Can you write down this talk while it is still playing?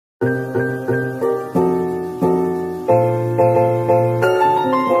Hey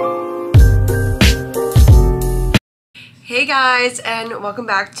guys, and welcome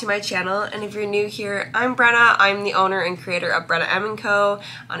back to my channel. And if you're new here, I'm Brenna. I'm the owner and creator of Brenna M Co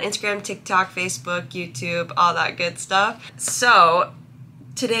on Instagram, TikTok, Facebook, YouTube, all that good stuff. So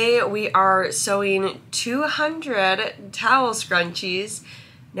today we are sewing 200 towel scrunchies.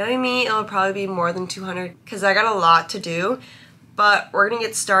 Knowing me, it'll probably be more than 200 because I got a lot to do. But we're gonna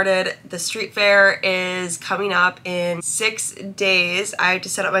get started. The street fair is coming up in 6 days. I have to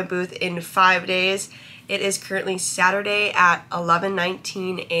set up my booth in 5 days. It is currently Saturday at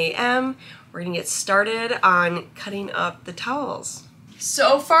 11:19 a.m. We're gonna get started on cutting up the towels.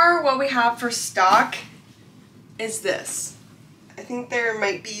 So far what we have for stock is this. I think there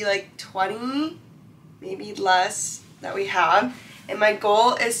might be like 20, maybe less, that we have. And my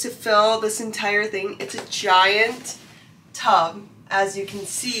goal is to fill this entire thing. It's a giant tub, as you can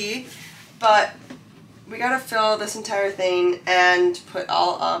see, but we gotta fill this entire thing and put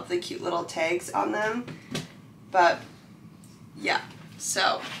all of the cute little tags on them. But yeah,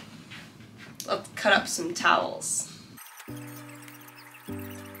 so let's cut up some towels.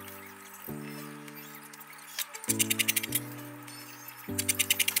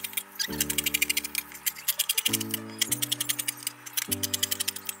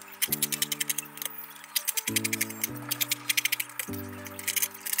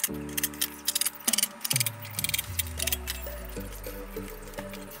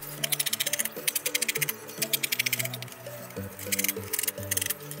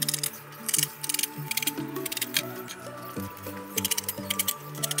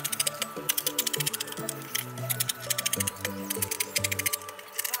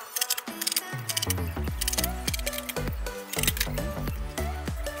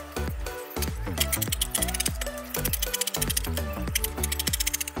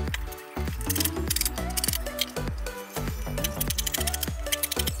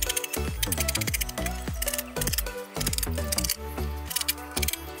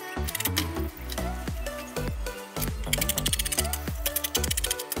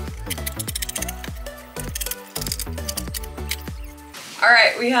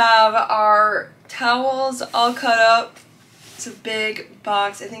 Alright, we have our towels all cut up. It's a big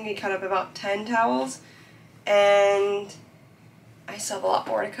box. I think we cut up about 10 towels. And I still have a lot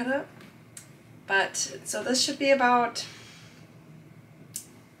more to cut up. But, so this should be about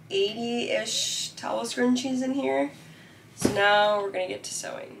 80-ish towel scrunchies in here. So now we're going to get to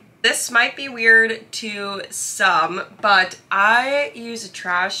sewing. This might be weird to some, but I use a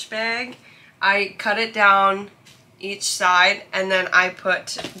trash bag. I cut it down each side, and then I put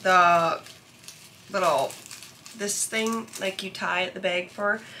the little, this thing, like you tie the bag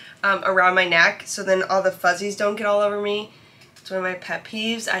for, around my neck, so then all the fuzzies don't get all over me. It's one of my pet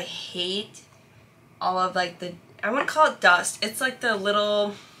peeves. I hate all of like the, I wouldn't call it dust, it's like the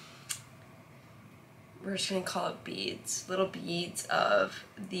little, we're just gonna call it beads, little beads of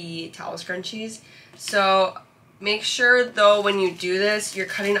the towel scrunchies. So make sure though when you do this, you're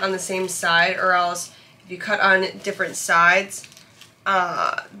cutting on the same side, or else if you cut on different sides,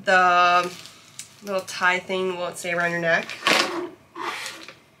 the little tie thing won't stay around your neck.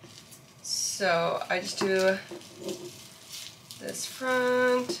 So I just do this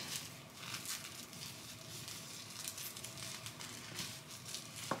front.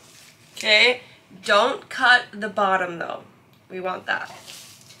 Okay, don't cut the bottom though. We want that.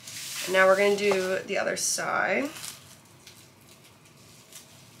 And now we're going to do the other side.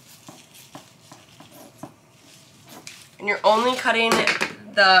 And you're only cutting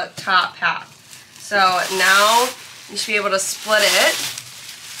the top half. So now you should be able to split it.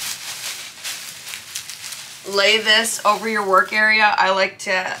 Lay this over your work area. I like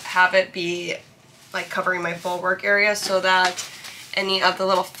to have it be like covering my full work area so that any of the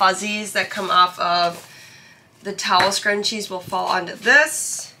little fuzzies that come off of the towel scrunchies will fall onto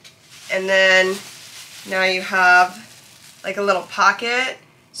this. And then now you have like a little pocket,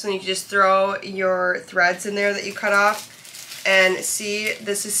 so you can just throw your threads in there that you cut off. And see,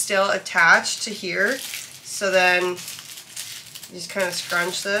 this is still attached to here, so then you just kind of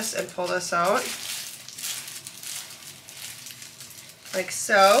scrunch this and pull this out like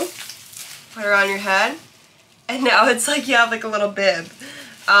so. Put it around your head, and now it's like you have like a little bib.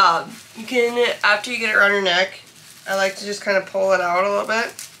 You can, after you get it around your neck, I like to just kind of pull it out a little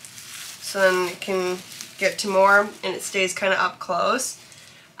bit so then you can get to more and it stays kind of up close.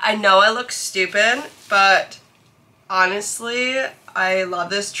 I know I look stupid, but honestly, I love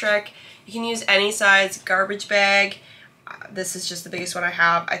this trick. You can use any size garbage bag. This is just the biggest one I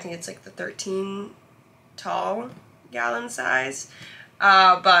have. I think it's like the 13 tall gallon size.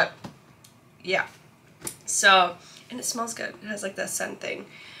 But yeah, so, and it smells good. It has like that scent thing.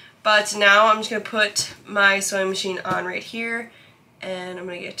 But now I'm just gonna put my sewing machine on right here, and I'm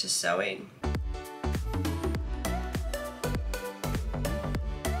gonna get to sewing.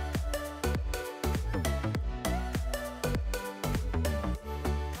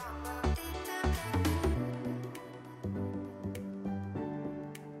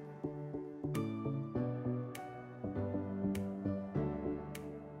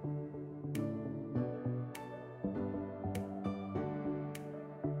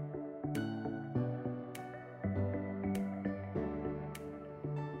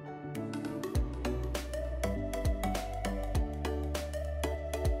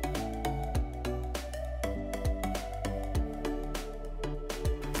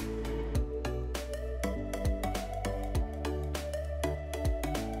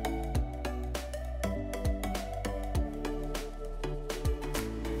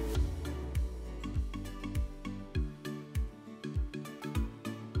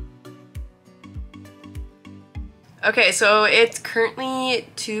 Okay, so it's currently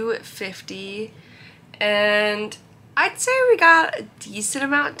 2:50, and I'd say we got a decent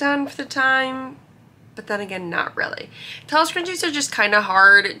amount done for the time, but then again, not really. Towel scrunchies are just kind of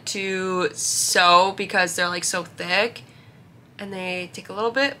hard to sew because they're like so thick, and they take a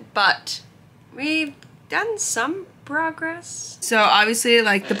little bit, but we've done some progress. So obviously,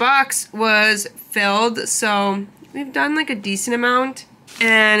 like, the box was filled, so we've done like a decent amount.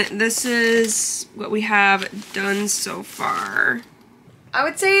 And this is what we have done so far. I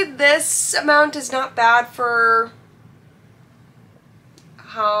would say this amount is not bad for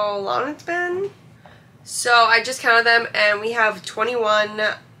how long it's been. So I just counted them, and we have 21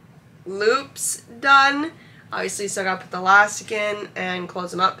 loops done. Obviously still gotta put the elastic in and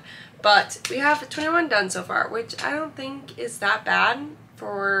close them up. But we have 21 done so far, which I don't think is that bad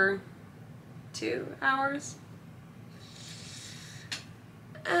for 2 hours.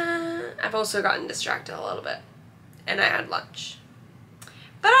 I've also gotten distracted a little bit, and I had lunch,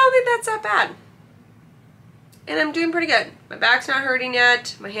 but I don't think that's that bad, and I'm doing pretty good. My back's not hurting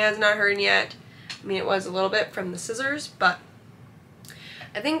yet, my hand's not hurting yet. I mean, it was a little bit from the scissors, but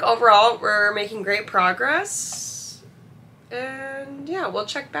I think overall we're making great progress, and yeah, we'll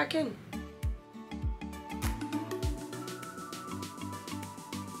check back in.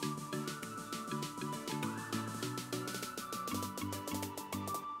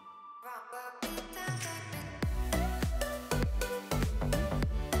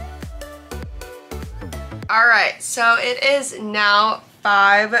 Alright, so it is now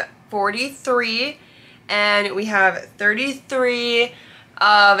 5:43, and we have 33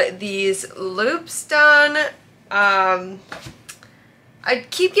 of these loops done. I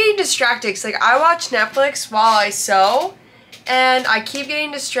keep getting distracted because, like, I watch Netflix while I sew, and I keep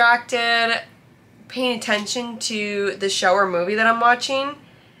getting distracted paying attention to the show or movie that I'm watching,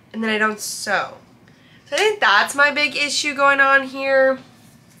 and then I don't sew. So I think that's my big issue going on here.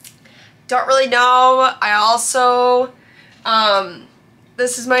 Don't really know. I also,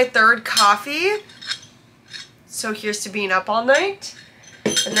 this is my 3rd coffee, so here's to being up all night.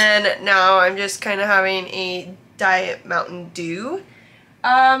 And then now I'm just kind of having a Diet Mountain Dew.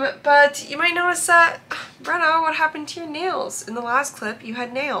 But you might notice that, Brenna, what happened to your nails? In the last clip, you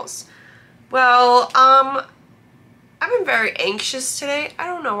had nails. Well, I've been very anxious today. I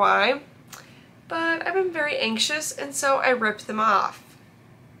don't know why, but I've been very anxious, and so I ripped them off.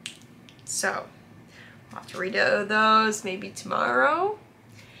 So, I'll have to redo those maybe tomorrow.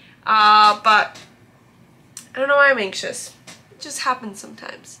 But I don't know why I'm anxious. It just happens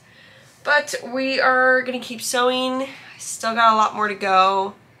sometimes. But we are going to keep sewing. I still got a lot more to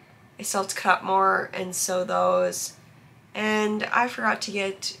go. I still have to cut more and sew those. And I forgot to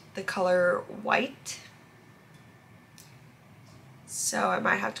get the color white. So I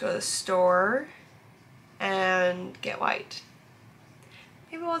might have to go to the store and get white.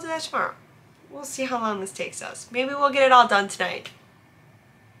 Maybe we'll do that tomorrow. We'll see how long this takes us. Maybe we'll get it all done tonight.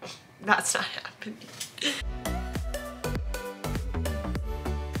 That's not happening.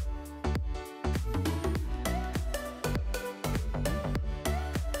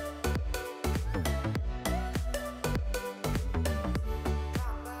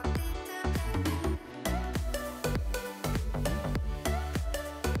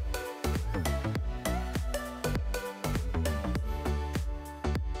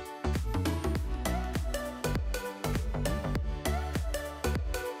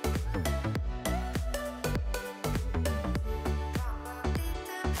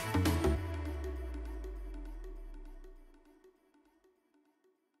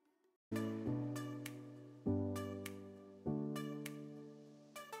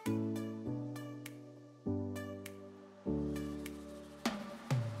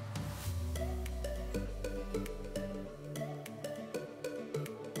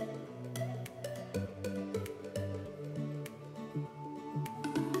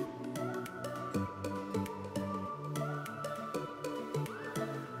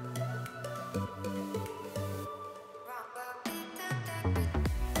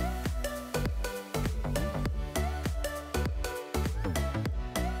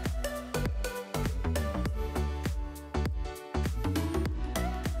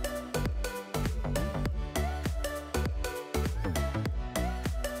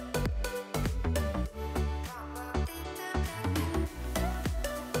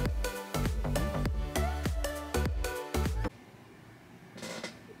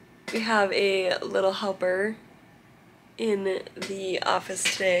 We have a little helper in the office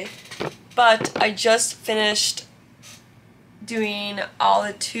today, but I just finished doing all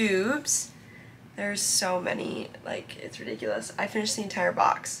the tubes. There's so many, like, it's ridiculous. I finished the entire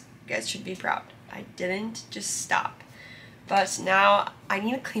box. You guys should be proud. I didn't just stop. But now I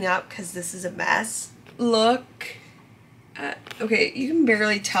need to clean up because this is a mess. Look at, okay, you can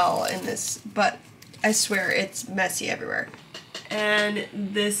barely tell in this, but I swear it's messy everywhere. And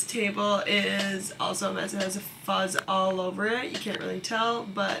this table is also a mess. It has a fuzz all over it. You can't really tell,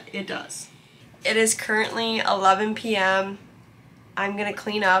 but it does. It is currently 11 p.m. I'm gonna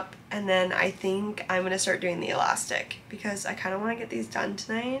clean up, and then I think I'm gonna start doing the elastic because I kind of want to get these done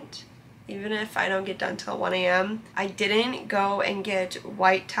tonight, even if I don't get done till 1 a.m. I didn't go and get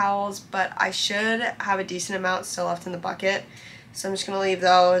white towels, but I should have a decent amount still left in the bucket, so I'm just gonna leave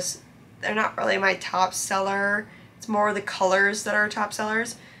those. They're not really my top seller. It's more the colors that are top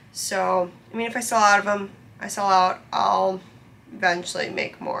sellers. So, I mean, if I sell out of them, I sell out, I'll eventually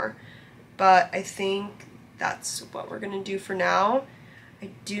make more. But I think that's what we're gonna do for now.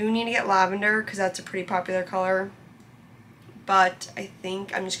 I do need to get lavender because that's a pretty popular color. But I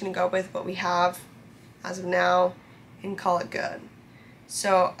think I'm just gonna go with what we have as of now and call it good.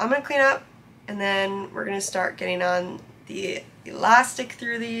 So I'm gonna clean up, and then we're gonna start getting on the elastic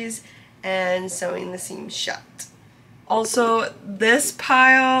through these and sewing the seams shut. Also, this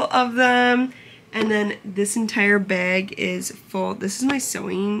pile of them, and then this entire bag is full. This is my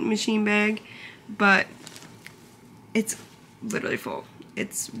sewing machine bag, but it's literally full.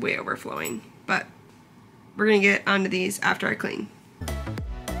 It's way overflowing, but we're gonna get onto these after I clean.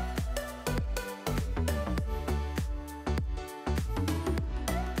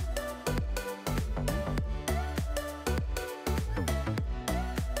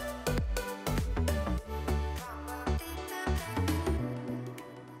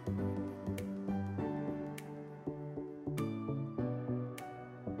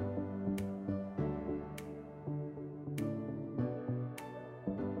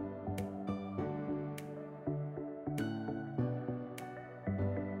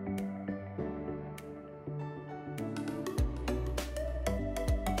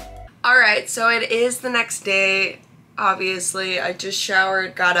 Alright, so it is the next day. Obviously, I just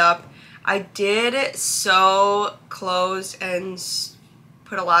showered, got up. I did sew clothes and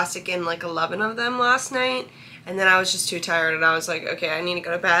put elastic in like 11 of them last night, and then I was just too tired and I was like, okay, I need to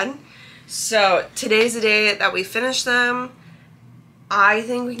go to bed. So today's the day that we finish them. I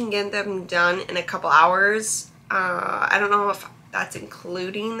think we can get them done in a couple hours. I don't know if that's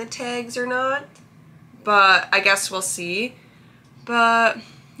including the tags or not, but I guess we'll see. But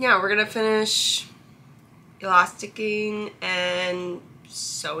yeah, we're gonna finish elasticking and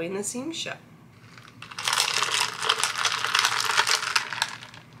sewing the seam shut.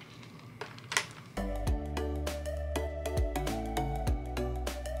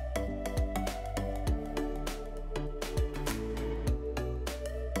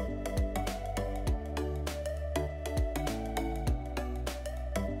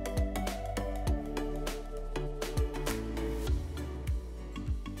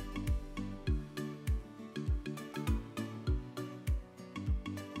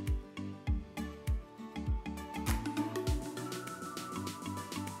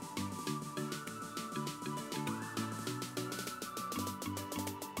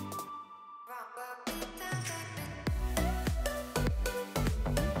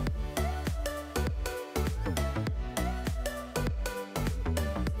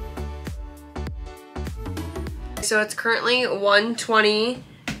 So it's currently 1:20.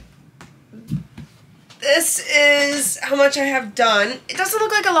 This is how much I have done. It doesn't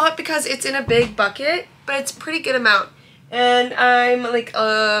look like a lot because it's in a big bucket, but it's a pretty good amount. And I'm like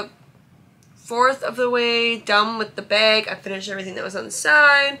a fourth of the way done with the bag. I finished everything that was on the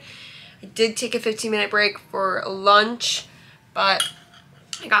side. I did take a 15-minute break for lunch, but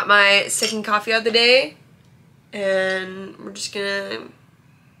I got my second coffee of the day, and we're just gonna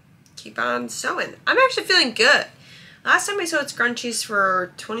keep on sewing. I'm actually feeling good. Last time I sewed scrunchies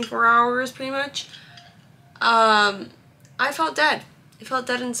for 24 hours pretty much, I felt dead. I felt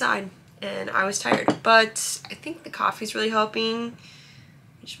dead inside and I was tired, but I think the coffee's really helping,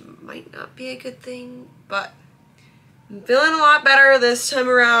 which might not be a good thing, but I'm feeling a lot better this time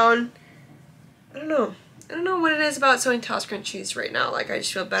around. I don't know what it is about sewing towel scrunchies right now. Like, I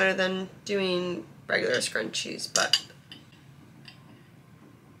just feel better than doing regular scrunchies, but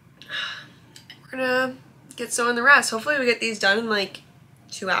we're gonna get sewing the rest. Hopefully we get these done in like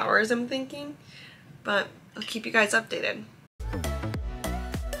 2 hours, I'm thinking, but I'll keep you guys updated.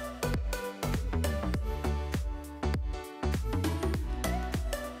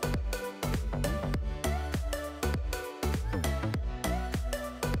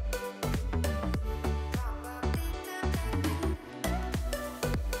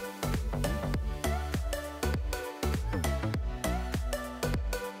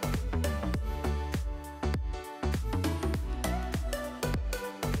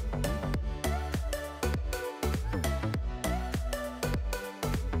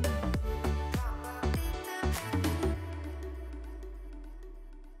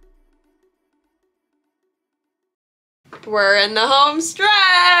 We're in the home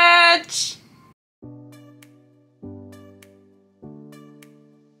stretch.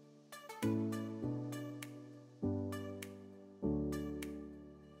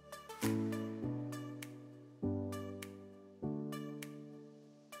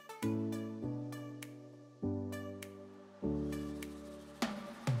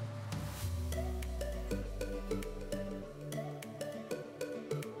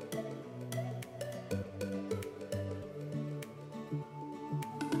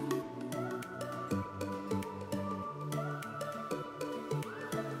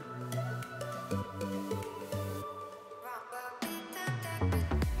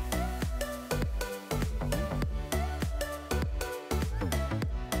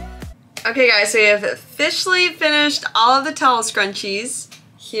 Okay guys, so we have officially finished all of the towel scrunchies.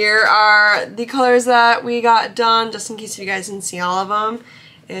 Here are the colors that we got done, just in case you guys didn't see all of them.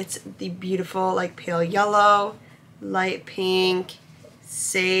 It's the beautiful like pale yellow, light pink,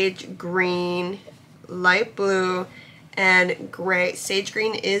 sage green, light blue, and gray. Sage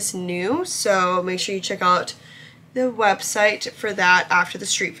green is new, so make sure you check out the website for that after the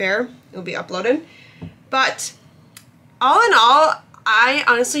street fair. It'll be uploaded. But all in all, I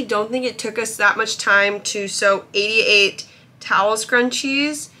honestly don't think it took us that much time to sew 88 towel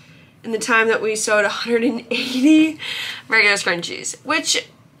scrunchies in the time that we sewed 180 regular scrunchies, which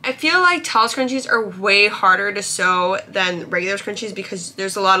I feel like towel scrunchies are way harder to sew than regular scrunchies because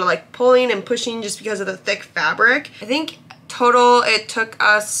there's a lot of like pulling and pushing just because of the thick fabric. I think total it took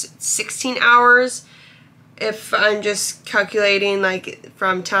us 16 hours if I'm just calculating like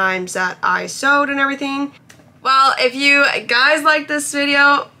from times that I sewed and everything. Well, if you guys like this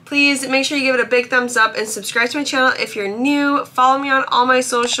video, please make sure you give it a big thumbs up and subscribe to my channel if you're new. Follow me on all my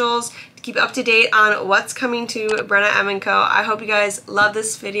socials to keep up to date on what's coming to Brenna M Co. I hope you guys love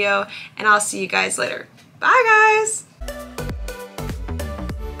this video, and I'll see you guys later. Bye, guys!